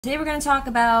Today we're going to talk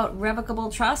about revocable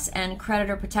trust and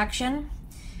creditor protection.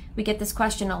 We get this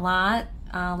question a lot.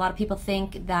 A lot of people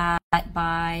think that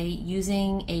by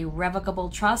using a revocable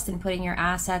trust and putting your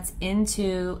assets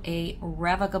into a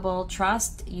revocable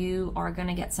trust, you are going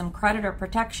to get some creditor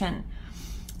protection.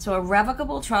 So a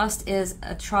revocable trust is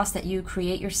a trust that you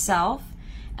create yourself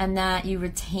and that you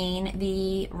retain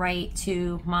the right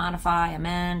to modify,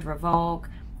 amend, revoke,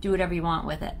 do whatever you want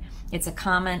with it. It's a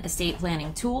common estate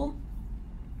planning tool,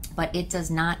 but it does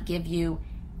not give you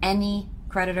any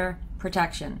creditor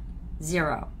protection.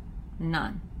 Zero.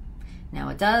 None. Now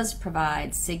it does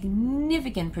provide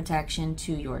significant protection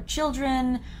to your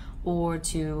children or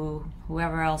to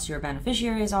whoever else your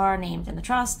beneficiaries are named in the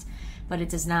trust, but it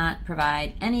does not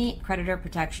provide any creditor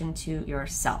protection to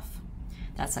yourself.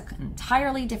 That's an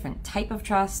entirely different type of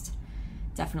trust.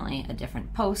 Definitely a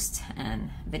different post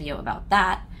and video about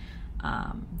that.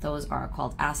 Those are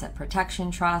called asset protection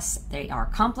trusts. They are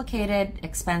complicated,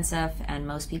 expensive, and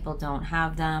most people don't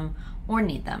have them or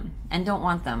need them and don't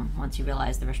want them once you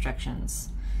realize the restrictions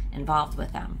involved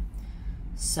with them.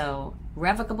 So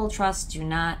revocable trusts do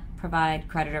not provide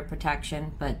creditor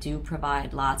protection, but do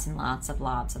provide lots and lots of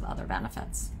other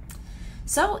benefits.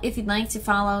 So if you'd like to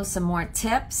follow some more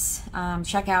tips,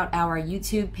 check out our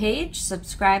YouTube page,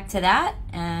 subscribe to that,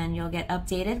 and you'll get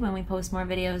updated when we post more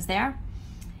videos there.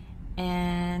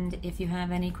 And if you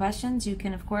have any questions, you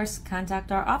can, of course, contact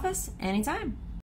our office anytime.